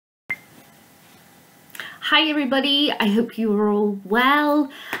Hi everybody, I hope you are all well.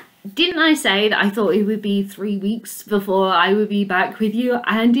 Didn't I say that I thought it would be 3 weeks before I would be back with you?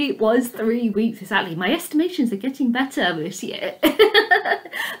 And it was 3 weeks exactly. My estimations are getting better this year.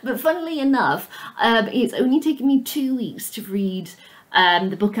 But funnily enough, it's only taken me 2 weeks to read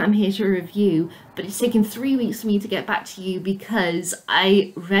the book I'm here to review, but it's taken 3 weeks for me to get back to you because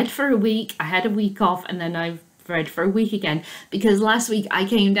I read for a week, I had a week off, and then I've read for a week again because last week I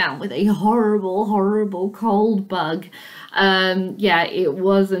came down with a horrible cold bug. Yeah, it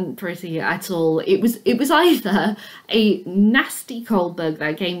wasn't pretty at all. It was either a nasty cold bug that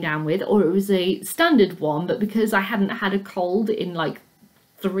I came down with, or it was a standard one, but because I hadn't had a cold in like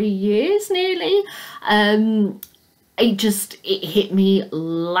 3 years nearly, it hit me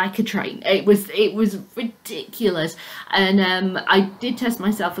like a train. It was ridiculous. And I did test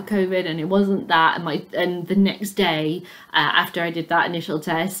myself for COVID and it wasn't that, and the next day after I did that initial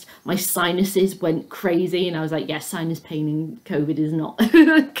test, my sinuses went crazy and I was like, yes, sinus pain and COVID is not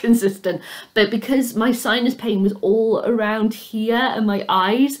consistent. But because my sinus pain was all around here and my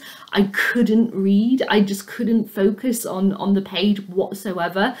eyes, I couldn't read. I just couldn't focus on the page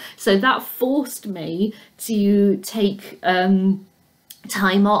whatsoever. So that forced me to take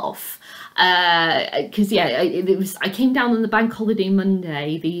time off. Because I came down on the bank holiday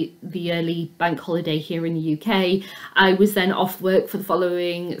Monday, the early bank holiday here in the UK. I was then off work for the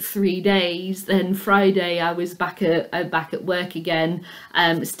following 3 days. Then Friday I was back at work again.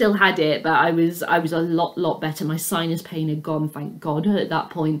 Still had it, but I was a lot better. My sinus pain had gone, thank God, at that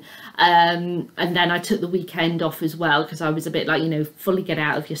point. And then I took the weekend off as well because I was a bit like, fully get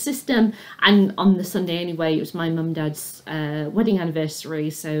out of your system. And on the Sunday anyway, it was my mum and dad's wedding anniversary,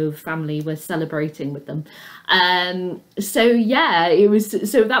 so family were celebrating with them. So yeah,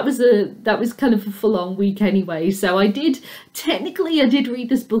 that was kind of a full-on week anyway. So I did read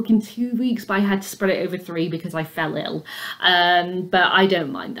this book in 2 weeks, but I had to spread it over 3 because I fell ill. But I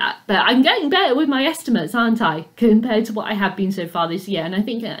don't mind that. But I'm getting better with my estimates, aren't I, compared to what I have been so far this year. And I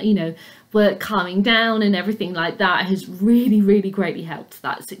think work calming down and everything like that has really greatly helped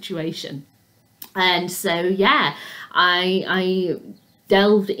that situation. And so yeah, I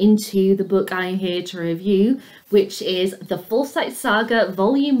delved into the book I'm here to review, which is The Forsyte Saga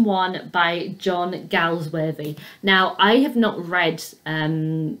Volume 1 by John Galsworthy. Now, I have not read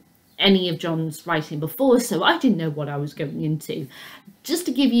any of John's writing before, so I didn't know what I was going into. Just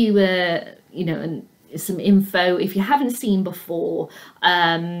to give you some info, if you haven't seen before,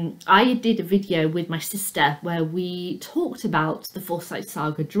 I did a video with my sister where we talked about the Forsyte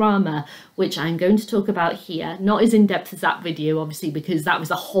Saga drama, which I'm going to talk about here. Not as in-depth as that video, obviously, because that was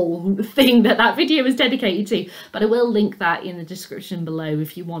the whole thing that video was dedicated to, but I will link that in the description below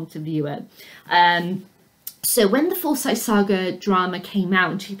if you want to view it. So when the Forsyte Saga drama came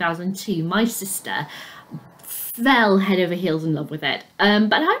out in 2002, my sister fell head over heels in love with it,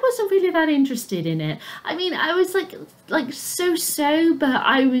 but I wasn't really that interested in it. I mean, I was like so, but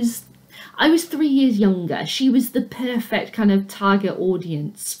I was 3 years younger. She was the perfect kind of target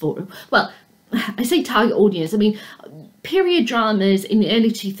audience for, well, I say target audience, I mean, period dramas in the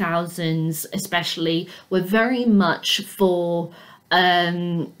early 2000s especially were very much for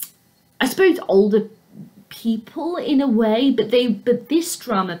I suppose older people in a way, but this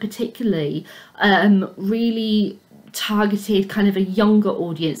drama particularly really targeted kind of a younger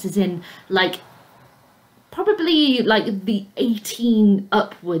audience, as in like probably like the 18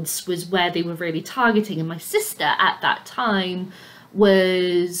 upwards was where they were really targeting. And my sister at that time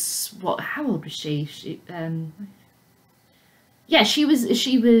was, how old was she? Yeah, she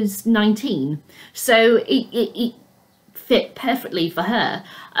was 19, so it fit perfectly for her.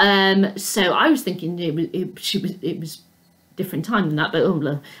 So I was thinking it was different time than that, but oh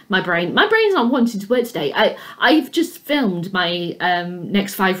look, my brain's not wanting to work today. I've just filmed my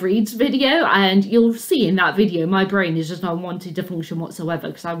next 5 reads video, and you'll see in that video my brain is just not wanting to function whatsoever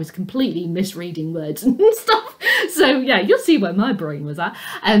because I was completely misreading words and stuff. So yeah, you'll see where my brain was at.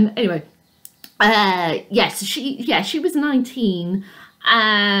 Anyway, yes, she was 19.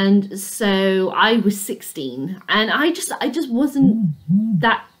 And so I was 16, and I just wasn't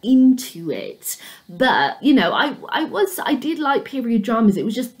that into it. But I did like period dramas. It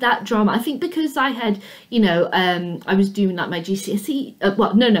was just that drama, I think, because I had I was doing like my GCSE,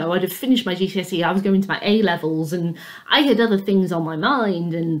 well no, I'd have finished my GCSE, I was going to my A levels, and I had other things on my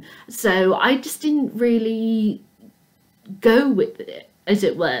mind, and so I just didn't really go with it, as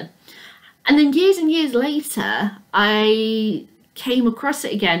it were. And then years and years later, I came across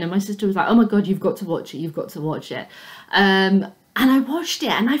it again, and my sister was like, oh my god, you've got to watch it, and I watched it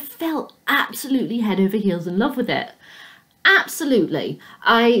and I fell absolutely head over heels in love with it. Absolutely.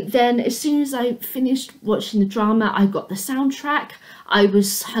 I then, as soon as I finished watching the drama, I got the soundtrack. I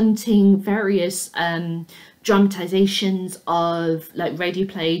was hunting various dramatizations of, like, radio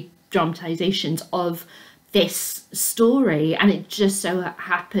play dramatizations of this story, and it just so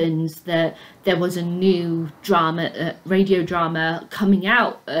happened that there was a new drama, radio drama coming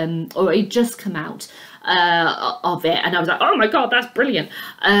out, or it just come out of it, and I was like, oh my god, that's brilliant.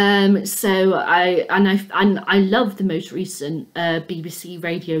 So I love the most recent BBC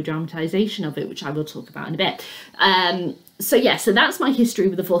radio dramatization of it, which I will talk about in a bit. So yeah, so that's my history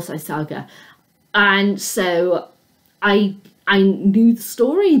with the Forsyte Saga, and so I knew the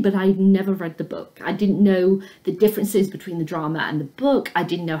story, but I never read the book. I didn't know the differences between the drama and the book. I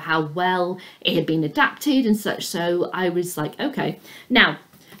didn't know how well it had been adapted and such. So I was like, okay. Now,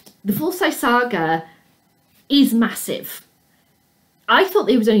 the Forsyte Saga is massive. I thought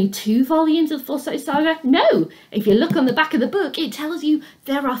there was only 2 volumes of the Forsyte Saga. No, if you look on the back of the book, it tells you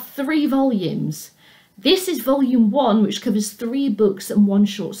there are 3 volumes. This is volume 1, which covers 3 books and 1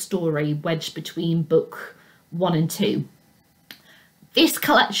 short story wedged between book 1 and 2. This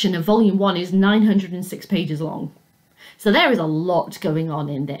collection of volume 1 is 906 pages long. So there is a lot going on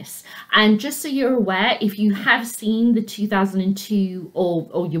in this. And just so you're aware, if you have seen the 2002,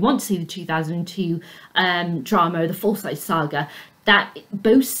 or you want to see the 2002 drama, the Forsyte Saga, that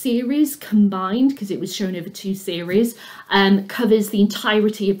both series combined, because it was shown over 2 series, covers the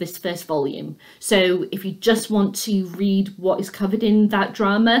entirety of this first volume. So if you just want to read what is covered in that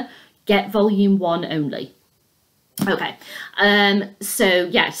drama, get volume 1 only. Okay, so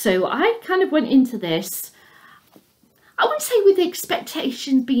yeah, so I kind of went into this, I wouldn't say with the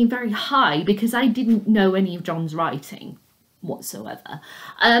expectations being very high, because I didn't know any of John's writing whatsoever.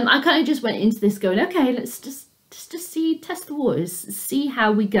 I kind of just went into this going, okay, let's just see, test the waters, see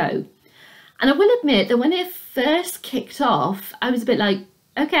how we go. And I will admit that when it first kicked off, I was a bit like,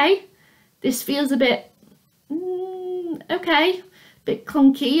 okay, this feels a bit, okay, a bit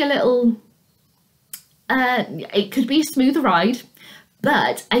clunky, a little... it could be a smooth ride,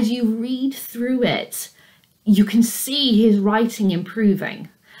 but as you read through it, you can see his writing improving.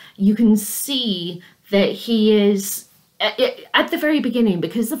 You can see that he is, at the very beginning,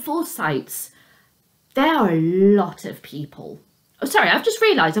 because the Forsytes, there are a lot of people. Oh, sorry, I've just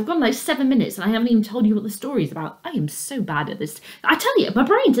realised I've gone like 7 minutes and I haven't even told you what the story is about. I am so bad at this. I tell you, my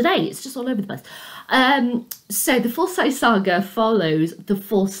brain today, it's just all over the place. So the Forsyte Saga follows the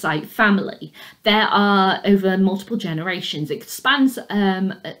Forsyte family. There are over multiple generations. It spans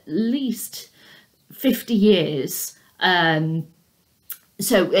at least 50 years.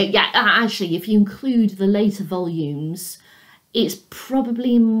 So yeah, actually, if you include the later volumes, it's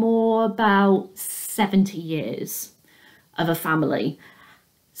probably more about 70 years of a family.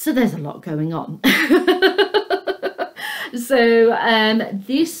 So there's a lot going on. So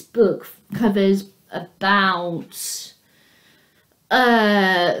this book covers about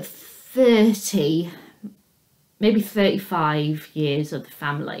 30, maybe 35 years of the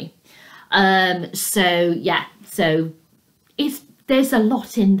family. So yeah, so there's a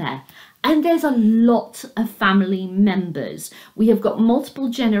lot in there. And there's a lot of family members. We have got multiple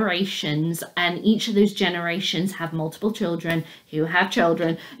generations, and each of those generations have multiple children who have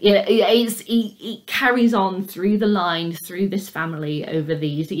children. It carries on through the line, through this family over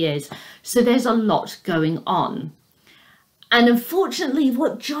these years. So there's a lot going on. And unfortunately,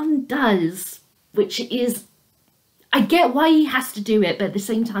 what John does, which is, I get why he has to do it, but at the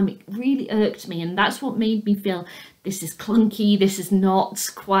same time, it really irked me. And that's what made me feel this is clunky. This is not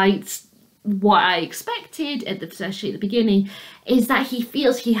quite what I expected, especially at the beginning, is that he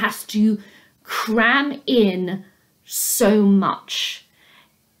feels he has to cram in so much.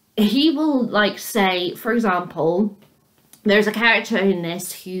 He will, like, say, for example, there's a character in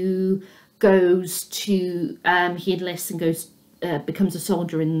this who goes to, he enlists and goes, becomes a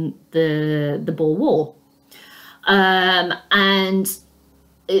soldier in the Boer War. And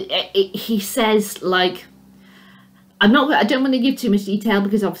he says, like, I don't want to give too much detail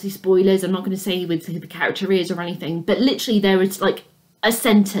because obviously spoilers. I'm not going to say who the character is or anything, but literally there is like a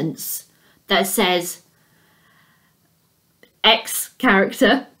sentence that says X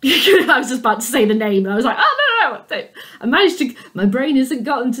character. I was just about to say the name and I was like, oh no, I managed to, my brain hasn't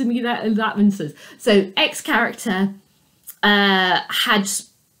gotten to me that instance. So X character had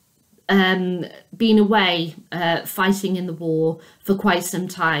been away fighting in the war for quite some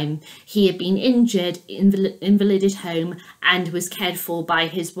time. He had been injured, invalided home, and was cared for by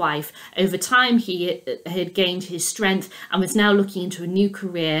his wife. Over time, he had gained his strength and was now looking into a new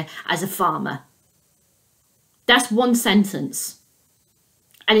career as a farmer. That's one sentence.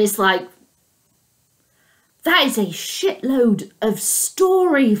 And it's like, that is a shitload of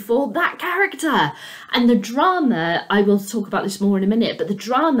story for that character. And the drama, I will talk about this more in a minute, but the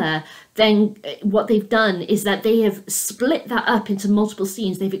drama, then what they've done is that they have split that up into multiple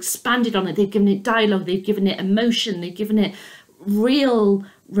scenes. They've expanded on it. They've given it dialogue. They've given it emotion. They've given it real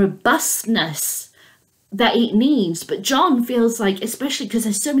robustness that it needs. But John feels like, especially because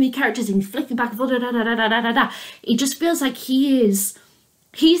there's so many characters and flicking back and forth, it just feels like he's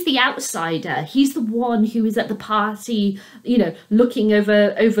the outsider. He's the one who is at the party, you know, looking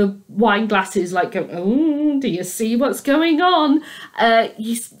over wine glasses, like, oh, do you see what's going on?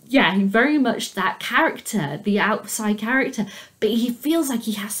 He's very much that character, the outside character, but he feels like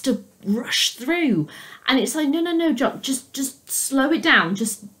he has to rush through, and it's like, no, John, just slow it down,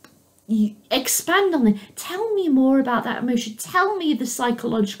 just expand on it. Tell me more about that emotion. Tell me the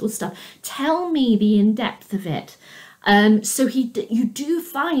psychological stuff. Tell me the in-depth of it. So you do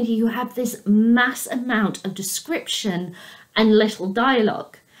find you have this mass amount of description and little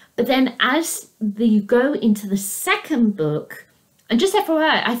dialogue. But then as you go into the second book, and just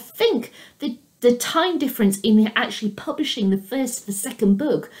FYI, I think the time difference in actually publishing the first to the second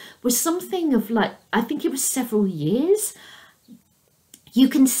book was something of like, I think it was several years. You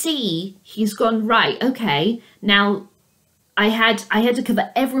can see he's gone, right, okay, now I had to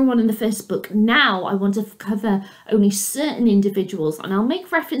cover everyone in the first book. Now I want to cover only certain individuals, and I'll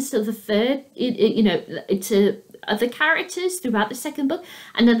make reference to the third, to other characters throughout the second book,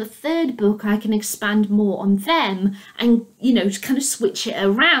 and then the third book I can expand more on them and, you know, kind of switch it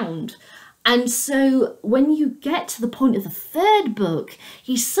around. And so when you get to the point of the third book,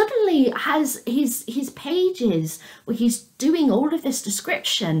 he suddenly has his pages where he's doing all of this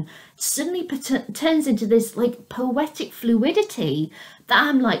description suddenly turns into this like poetic fluidity that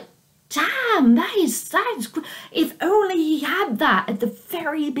I'm like, damn, that is if only he had that at the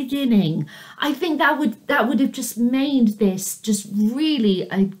very beginning. I think that would have just made this just really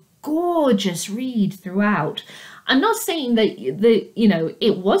a gorgeous read throughout. I'm not saying that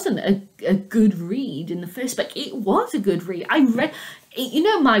it wasn't a good read in the first book. It was a good read. I read, you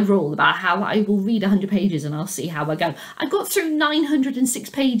know, my rule about how I will read 100 pages and I'll see how I go. I got through 906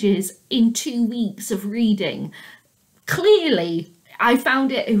 pages in 2 weeks of reading. Clearly, I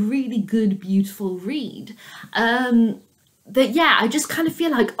found it a really good, beautiful read. But yeah, I just kind of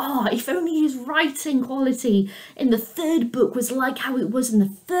feel like, oh, if only his writing quality in the third book was like how it was in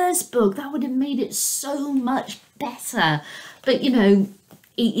the first book, that would have made it so much better. But, you know,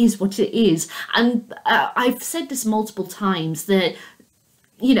 it is what it is. And I've said this multiple times that,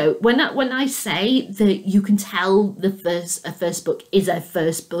 you know, when I say that you can tell a first book is a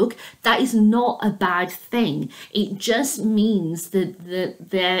first book, that is not a bad thing. It just means that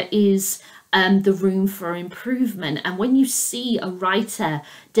there is the room for improvement. And when you see a writer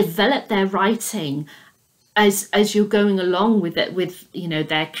develop their writing as you're going along with it, with, you know,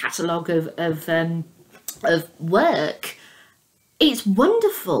 their catalogue of work, it's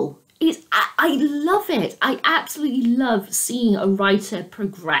wonderful. I love it. I absolutely love seeing a writer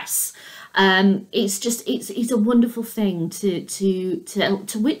progress. It's a wonderful thing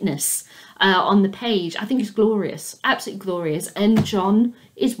to witness on the page. I think it's glorious, absolutely glorious. And John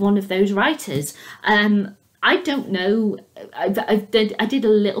is one of those writers. I don't know. I did a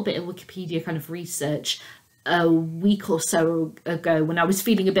little bit of Wikipedia kind of research a week or so ago when I was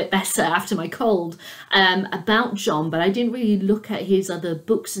feeling a bit better after my cold, about John, but I didn't really look at his other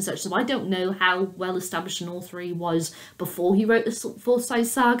books and such, so I don't know how well established an author he was before he wrote the Forsyte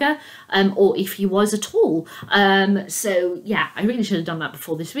Saga, or if he was at all. So yeah, I really should have done that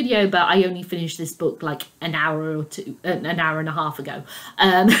before this video, but I only finished this book like an hour and a half ago.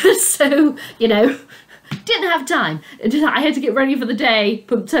 So, you know, didn't have time. I had to get ready for the day,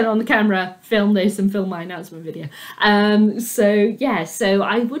 turn on the camera, film this and film my announcement video. So yeah, so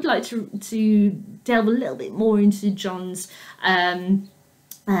I would like to delve a little bit more into John's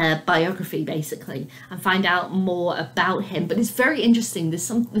biography basically and find out more about him. But it's very interesting. The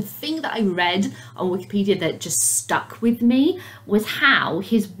thing that I read on Wikipedia that just stuck with me was how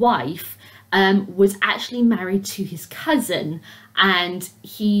his wife was actually married to his cousin, and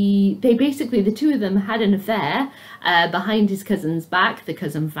they basically, the two of them had an affair behind his cousin's back. The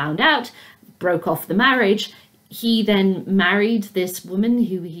cousin found out, broke off the marriage. He then married this woman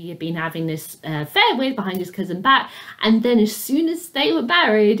who he had been having this affair with behind his cousin's back, and then as soon as they were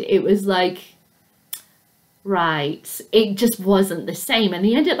married, it was like, right, it just wasn't the same, and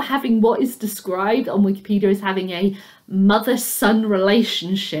they ended up having what is described on Wikipedia as having a mother-son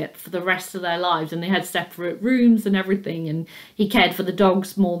relationship for the rest of their lives, and they had separate rooms and everything, and he cared for the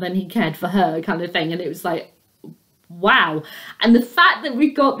dogs more than he cared for her, kind of thing. And it was like, wow. And the fact that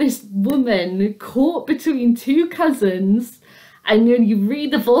we got this woman caught between two cousins, and when you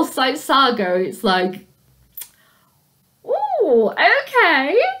read the Forsyte Saga, it's like, oh,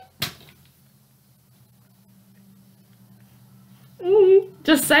 okay.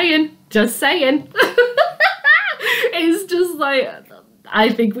 Just saying. It's just like, I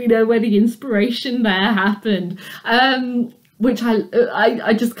think we know where the inspiration there happened, which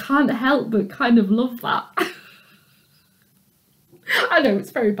I just can't help but kind of love that. I know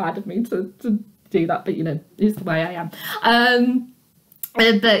it's very bad of me to do that, but you know, it's the way I am.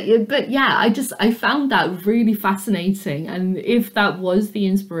 But yeah, I found that really fascinating, and if that was the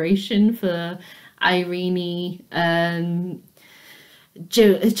inspiration for Irene,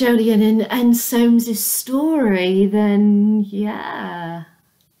 Jolien and Soames's story, then yeah,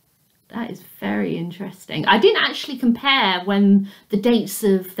 that is very interesting. I didn't actually compare when the dates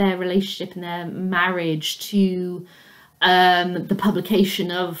of their relationship and their marriage to the publication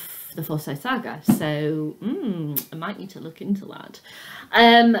of the Forsyte Saga, so I might need to look into that.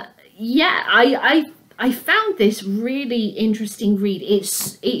 Yeah, I found this really interesting read.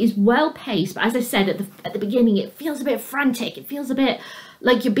 It is well paced, but as I said at the beginning, it feels a bit frantic. It feels a bit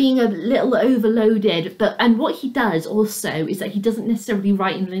like you're being a little overloaded. And what he does also is that he doesn't necessarily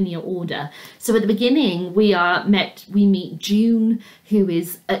write in linear order. So at the beginning, we meet June, who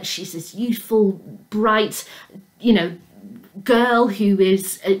is she's this youthful, bright, you know, girl who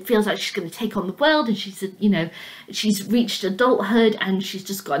feels like she's going to take on the world, and she's reached adulthood and she's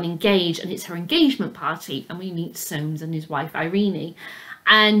just gotten engaged, and it's her engagement party, and we meet Soames and his wife Irene,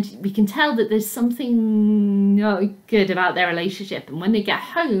 and we can tell that there's something not good about their relationship. And when they get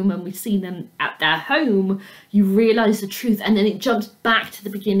home and we see them at their home, you realize the truth, and then it jumps back to the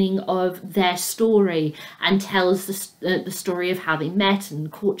beginning of their story and tells the story of how they met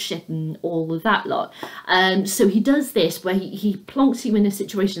and courtship and all of that lot. So he does this where he plonks you in a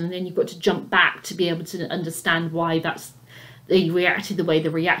situation, and then you've got to jump back to be able to understand why they reacted the way they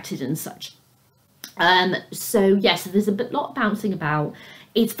reacted and such. So yeah, so there's a lot bouncing about.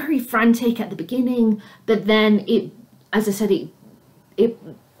 It's very frantic at the beginning, but then it, as I said, it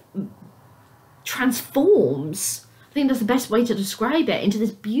transforms, I think that's the best way to describe it, into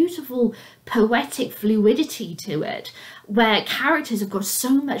this beautiful poetic fluidity to it, where characters have got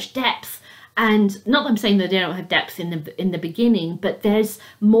so much depth. And not that I'm saying that they don't have depth in the beginning, but there's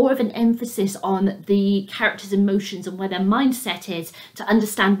more of an emphasis on the characters' emotions and where their mindset is to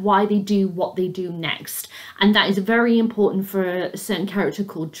understand why they do what they do next. And that is very important for a certain character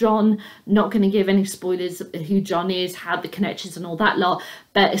called John. Not going to give any spoilers of who John is, how the connections and all that lot,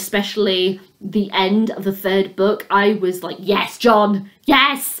 but especially the end of the third book, I was like, yes, John,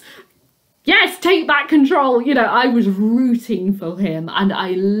 yes! Yes, take back control. You know, I was rooting for him, and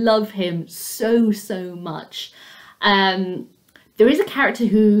I love him so much. There is a character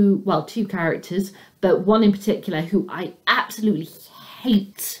who, well, two characters, but one in particular who I absolutely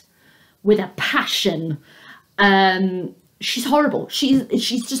hate with a passion. She's horrible.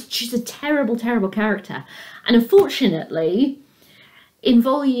 She's a terrible character. And unfortunately, in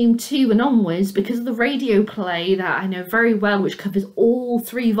volume 2 and onwards, because of the radio play that I know very well, which covers all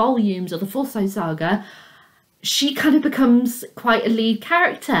 3 volumes of the Forsyte Saga, she kind of becomes quite a lead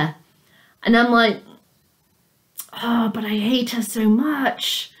character. And I'm like, oh, but I hate her so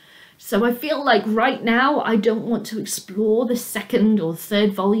much. So I feel like right now I don't want to explore the 2nd or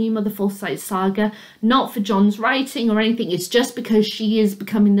 3rd volume of the Forsyte Saga, not for John's writing or anything, it's just because she is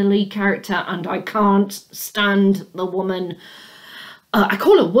becoming the lead character and I can't stand the woman. I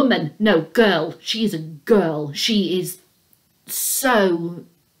call her woman, no, girl. She is a girl. She's a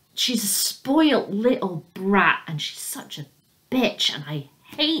spoiled little brat, and she's such a bitch, and I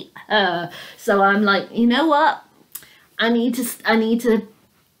hate her. So I'm like, you know what? I need to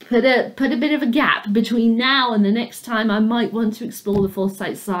put a bit of a gap between now and the next time I might want to explore the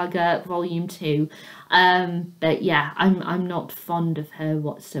Forsyte Saga Volume 2. But yeah, I'm not fond of her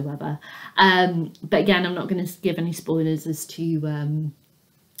whatsoever. But again, I'm not going to give any spoilers as to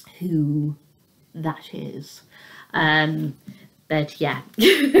who that is. But yeah.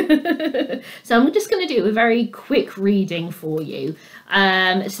 So I'm just going to do a very quick reading for you.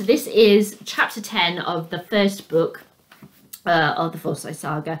 So this is chapter 10 of the first book of the Forsyte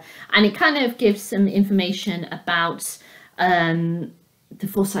Saga, and it kind of gives some information about the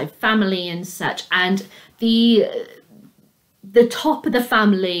Forsyte family and such, and the the top of the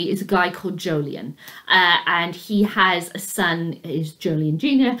family is a guy called Jolyon, and he has a son, is Jolyon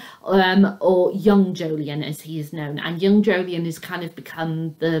Jr., or young Jolyon as he is known. And young Jolyon has kind of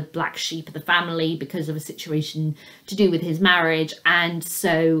become the black sheep of the family because of a situation to do with his marriage, and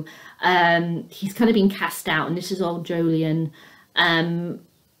so he's kind of been cast out, and this is old Jolyon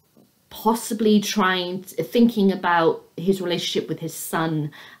possibly thinking about his relationship with his son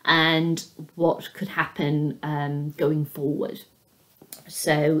and what could happen going forward.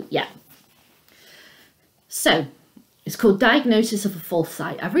 So yeah, so it's called Diagnosis of a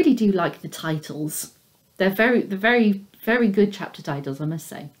Forsyte. I really do like the titles. They're very good chapter titles, I must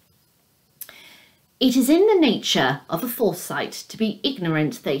say. It is in the nature of a Forsyte to be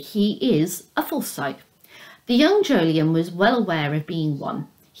ignorant that he is a Forsyte. The young Jolyon was well aware of being one.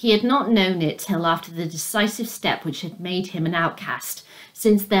 He had not known it till after the decisive step which had made him an outcast.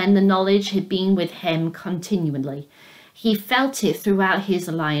 Since then the knowledge had been with him continually. He felt it throughout his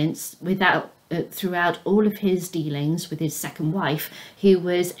alliance, throughout all of his dealings with his second wife, who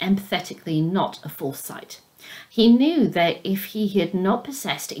was empathetically not a Forsyte. He knew that if he had not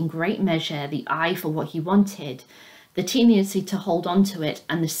possessed in great measure the eye for what he wanted, the tendency to hold on to it,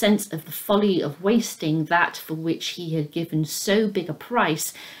 and the sense of the folly of wasting that for which he had given so big a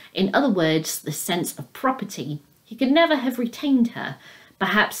price, in other words, the sense of property, he could never have retained her,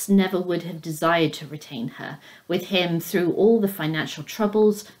 perhaps never would have desired to retain her, with him through all the financial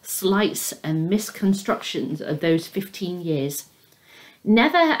troubles, slights and misconstructions of those 15 years.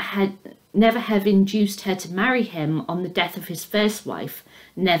 Never have induced her to marry him on the death of his first wife,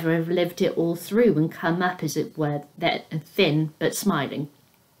 never have lived it all through and come up, as it were, thin but smiling.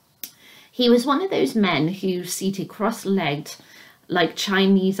 He was one of those men who, seated cross-legged like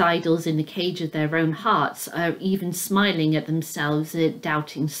Chinese idols in the cage of their own hearts, are even smiling at themselves a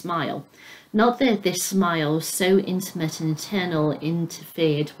doubting smile. Not that this smile, so intimate and eternal,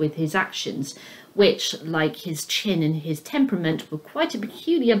 interfered with his actions, which, like his chin and his temperament, were quite a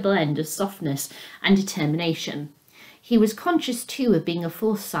peculiar blend of softness and determination. He was conscious too of being a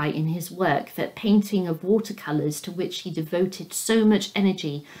Forsyte in his work, that painting of watercolours to which he devoted so much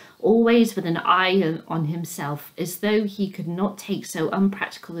energy, always with an eye on himself, as though he could not take so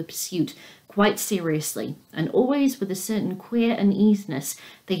unpractical a pursuit quite seriously, and always with a certain queer uneasiness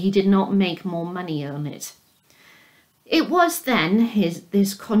that he did not make more money on it. It was then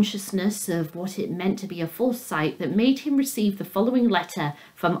this consciousness of what it meant to be a Forsyte that made him receive the following letter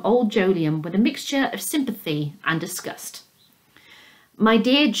from old Jolyon with a mixture of sympathy and disgust. My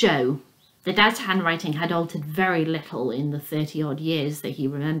dear Joe, the dad's handwriting had altered very little in the 30-odd years that he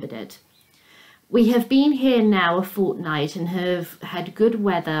remembered it. We have been here now a fortnight and have had good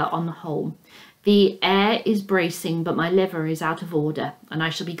weather on the whole. The air is bracing, but my liver is out of order, and I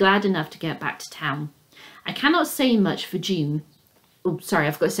shall be glad enough to get back to town. I cannot say much for June. Oh, sorry,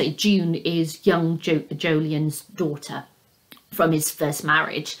 I've got to say June is young Jolyon's daughter from his first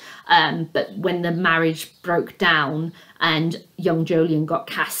marriage. But when the marriage broke down and young Jolyon got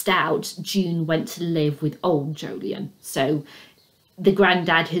cast out, June went to live with old Jolyon. So the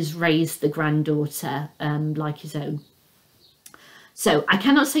granddad has raised the granddaughter like his own. So I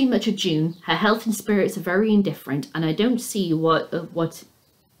cannot say much of June. Her health and spirits are very indifferent, and I don't see what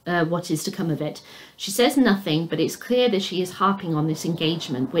is to come of it. She says nothing, but it's clear that she is harping on this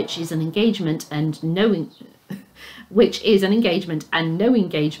engagement, which is an engagement and no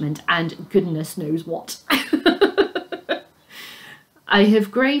engagement and goodness knows what. I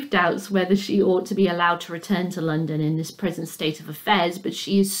have grave doubts whether she ought to be allowed to return to London in this present state of affairs, but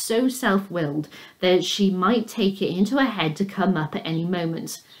she is so self-willed that she might take it into her head to come up at any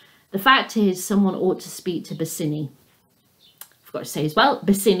moment. The fact is, someone ought to speak to Bassini. Got to say as well,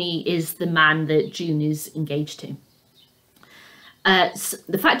 Bassini is the man that June is engaged to.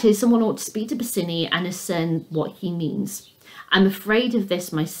 The fact is, someone ought to speak to Bassini and discern what he means. I'm afraid of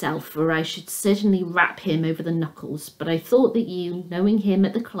this myself, for I should certainly rap him over the knuckles, but I thought that you, knowing him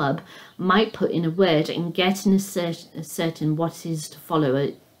at the club, might put in a word and get in a certain what is to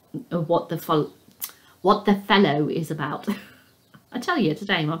follow, what the fellow is about. I tell you,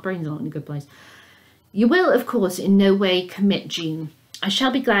 today my brain's not in a good place. You will, of course, in no way commit June. I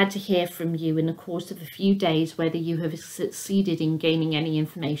shall be glad to hear from you in the course of a few days whether you have succeeded in gaining any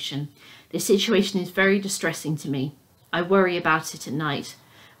information. The situation is very distressing to me. I worry about it at night.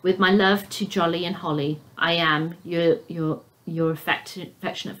 With my love to Jolly and Holly, I am your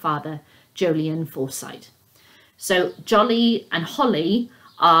affectionate father, Jolyon Forsyte. So Jolly and Holly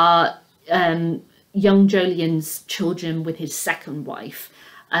are young Jolyon's children with his second wife.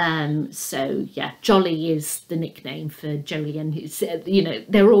 So yeah, Jolly is the nickname for Jolyon. Who's, you know,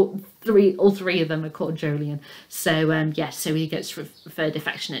 they're all three of them are called Jolyon. So yeah, so he gets referred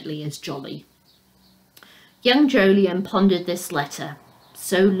affectionately as Jolly. Young Jolyon pondered this letter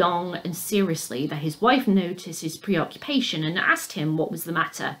so long and seriously that his wife noticed his preoccupation and asked him what was the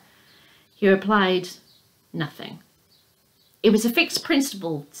matter. He replied, nothing. It was a fixed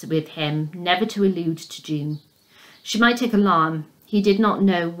principle with him never to allude to June. She might take alarm. He did not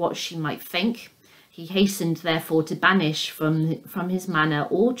know what she might think. He hastened, therefore, to banish from his manner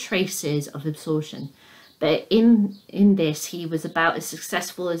all traces of absorption. But in this he was about as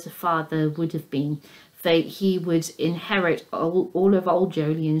successful as a father would have been, for he would inherit all of old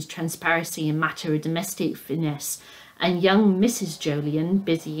Jolyon's transparency and matter of domestic finesse, and young Mrs. Jolyon,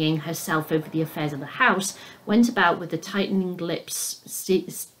 busying herself over the affairs of the house, went about with the tightening lips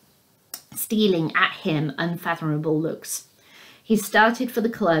stealing at him unfathomable looks. He started for the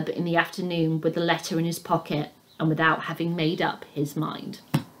club in the afternoon with the letter in his pocket and without having made up his mind.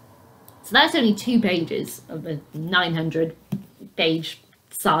 So that's only 2 pages of the 900-page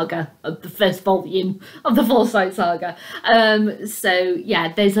saga of the first volume of the Forsyte Saga. So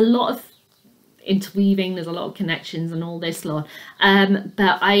yeah, there's a lot of interweaving, there's a lot of connections and all this lot.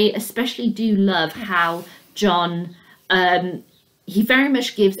 But I especially do love how John, he very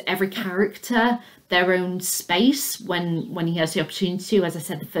much gives every character their own space when he has the opportunity to. As I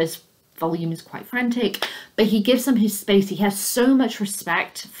said, the first volume is quite frantic, but he gives them his space. He has so much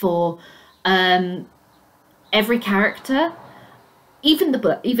respect for every character, even the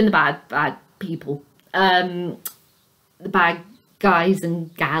bad people, the bad guys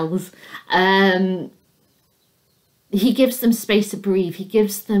and gals. He gives them space to breathe. He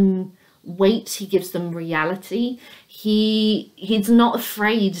gives them weight. He gives them reality. He's not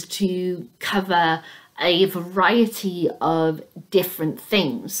afraid to cover a variety of different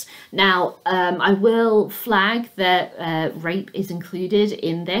things. Now, I will flag that rape is included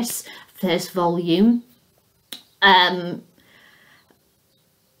in this first volume.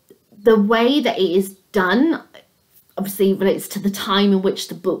 The way that it is done obviously relates to the time in which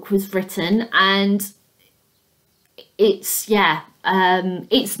the book was written, and it's, yeah,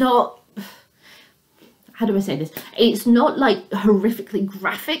 it's not, how do I say this? It's not like horrifically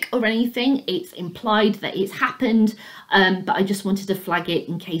graphic or anything. It's implied that it's happened, but I just wanted to flag it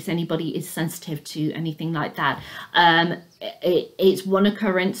in case anybody is sensitive to anything like that. It's one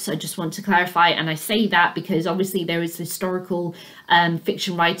occurrence. I just want to clarify, and I say that because obviously there is historical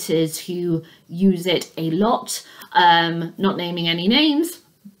fiction writers who use it a lot, not naming any names,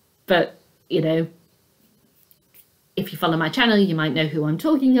 but you know, if you follow my channel, you might know who I'm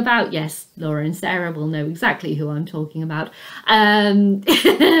talking about. Yes, Laura and Sarah will know exactly who I'm talking about.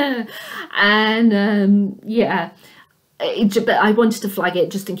 Yeah, but I wanted to flag it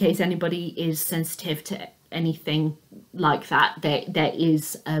just in case anybody is sensitive to anything like that. There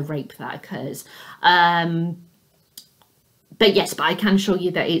is a rape that occurs. But yes, but I can show you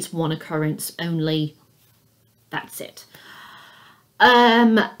that it's one occurrence only. That's it.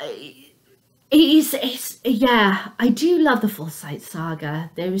 Yeah, I do love the Forsyte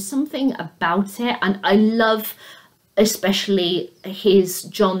Saga. There is something about it, and I love especially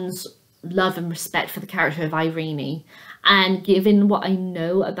John's love and respect for the character of Irene. And given what I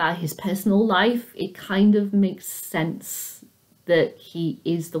know about his personal life, it kind of makes sense that he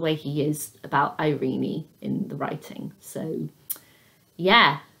is the way he is about Irene in the writing. So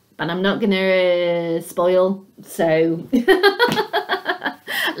yeah, but I'm not gonna spoil, so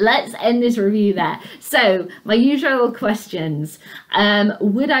let's end this review there. So my usual questions.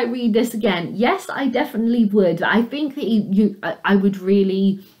 Would I read this again? Yes, I definitely would. I think that I would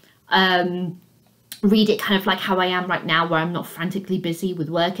really read it kind of like how I am right now, where I'm not frantically busy with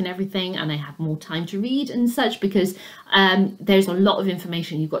work and everything, and I have more time to read and such, because there's a lot of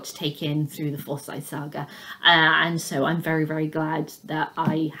information you've got to take in through the Forsyte Saga, and so I'm very, very glad that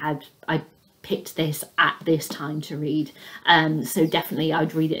I picked this at this time to read. So definitely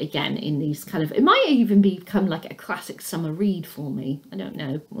I'd read it again in these kind of, it might even become like a classic summer read for me. I don't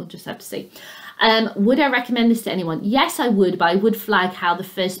know, we'll just have to see. Would I recommend this to anyone? Yes, I would, but I would flag how the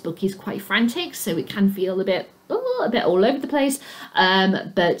first book is quite frantic, so it can feel a bit all over the place.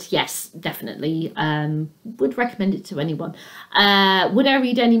 But yes, definitely would recommend it to anyone. Would I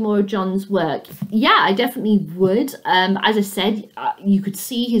read any more of John's work? Yeah, I definitely would. As I said, you could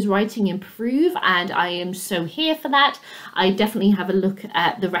see his writing improve, and I am so here for that. I definitely have a look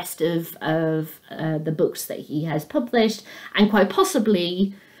at the rest of the books that he has published, and quite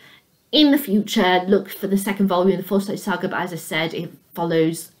possibly in the future look for the second volume of the Forsyte Saga. But as I said, it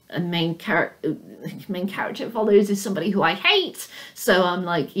follows main character it follows is somebody who I hate. So I'm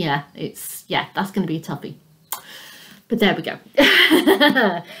like, yeah, that's going to be a toughie. But there we go.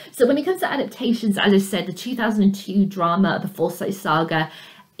 So when it comes to adaptations, as I said, the 2002 drama, The Forsyte Saga,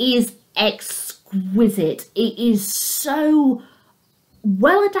 is exquisite. It is so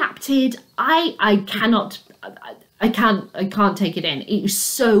well adapted. I can't take it in. It is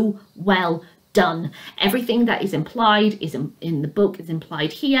so well done. Everything that is implied is in the book is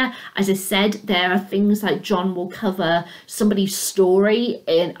implied here. As I said, there are things like John will cover somebody's story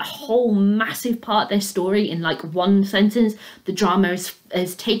in a whole massive part of their story in like one sentence. The drama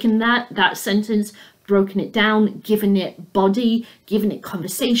has taken that sentence, broken it down, given it body, given it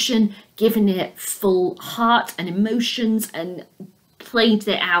conversation, given it full heart and emotions, and played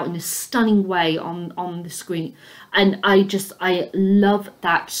it out in a stunning way on the screen. And I love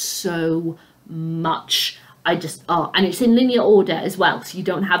that so much. And it's in linear order as well, so you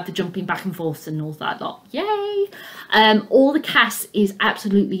don't have the jumping back and forth and all that lot. Yay! All the cast is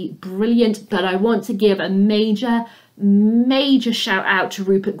absolutely brilliant, but I want to give a major shout out to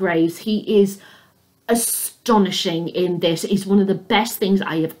Rupert Graves. He is astonishing in this. It's one of the best things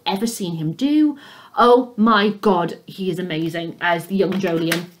I have ever seen him do. Oh my god, he is amazing as the young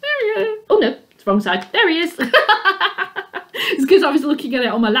Jolyon. There he is. Oh no, it's the wrong side. There he is. It's because I was looking at it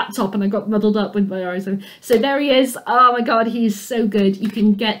on my laptop and I got muddled up with my eyes. So there he is. Oh my god, he's so good. You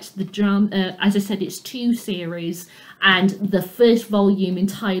can get the drama, as I said, it's 2 series, and the first volume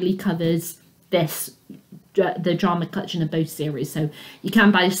entirely covers the drama collection of both series. So you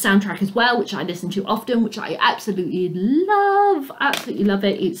can buy the soundtrack as well, which I listen to often, which I absolutely love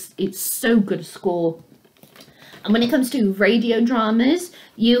it. It's so good a score. And when it comes to radio dramas,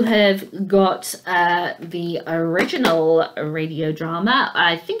 you have got the original radio drama.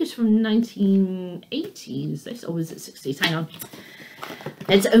 I think it's from 1980s, this, or was it 60s? Hang on.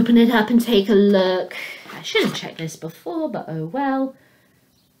 Let's open it up and take a look. I should have checked this before, but oh well.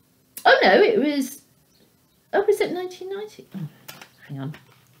 Oh no, it was... Oh, was it 1990? Oh, hang on.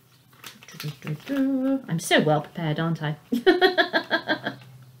 I'm so well prepared, aren't I?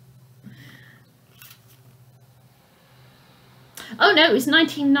 Oh no, it was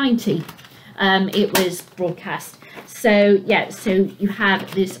 1990. It was broadcast. So yeah, so you have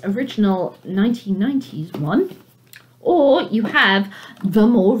this original 1990s one, or you have the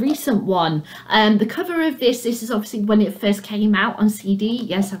more recent one. The cover of this is obviously when it first came out on CD.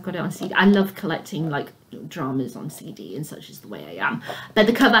 Yes, I've got it on CD. I love collecting like dramas on CD, and such is the way I am. But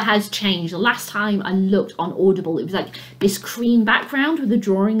the cover has changed. The last time I looked on Audible, it was like this cream background with a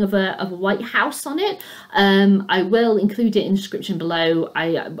drawing of a white house on it. I will include it in the description below.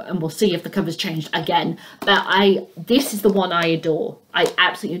 And we'll see if the cover's changed again. But this is the one I adore. I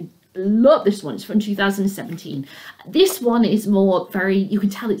absolutely love this one. It's from 2017. This one is more you can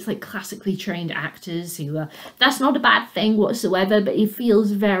tell it's like classically trained actors who that's not a bad thing whatsoever, but it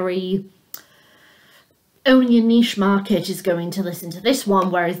feels very only a niche market is going to listen to this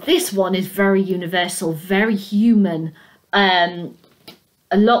one, whereas this one is very universal, very human, a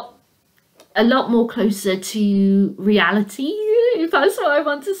lot more closer to reality, if that's what I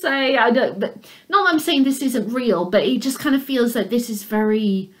want to say. But not that I'm saying this isn't real, but it just kind of feels like this is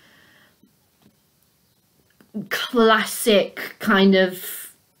very classic, kind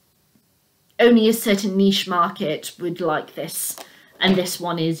of only a certain niche market would like this, and this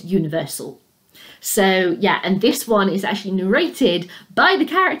one is universal. So yeah, and this one is actually narrated by the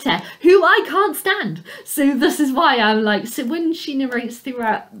character who I can't stand. So this is why I'm like, so when she narrates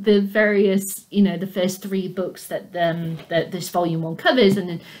throughout the various, you know, the first 3 books that this volume 1 covers, and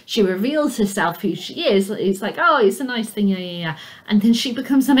then she reveals herself who she is, it's like, oh, it's a nice thing, yeah. And then she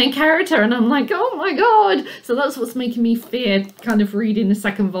becomes the main character, and I'm like, oh my god. So that's what's making me fear kind of reading the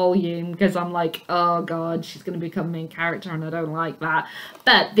 2nd volume, because I'm like, oh god, she's going to become main character, and I don't like that.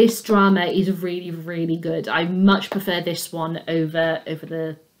 But this drama is really good. I much prefer this one over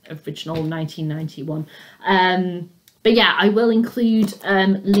the original 1991. But yeah, I will include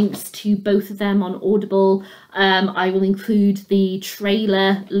links to both of them on Audible. I will include the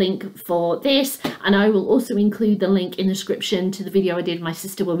trailer link for this, and I will also include the link in the description to the video I did with my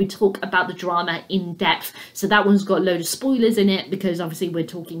sister where we talk about the drama in depth. So that one's got a load of spoilers in it, because obviously we're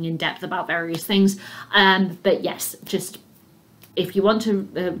talking in depth about various things. But yes, just if you want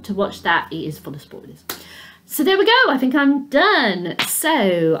to watch that, it is full of spoilers. So there we go, I think I'm done.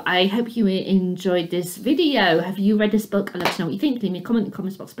 So I hope you enjoyed this video. Have you read this book? I'd love to know what you think. Leave me a comment in the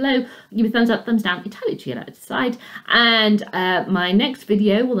comments box below. Give me a thumbs up, thumbs down, entirely to you to decide. And my next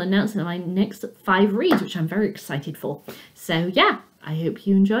video will announce my next 5 reads, which I'm very excited for. So yeah, I hope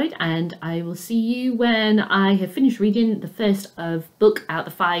you enjoyed, and I will see you when I have finished reading the first book out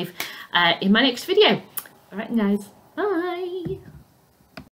of the 5 in my next video. Alright guys, bye!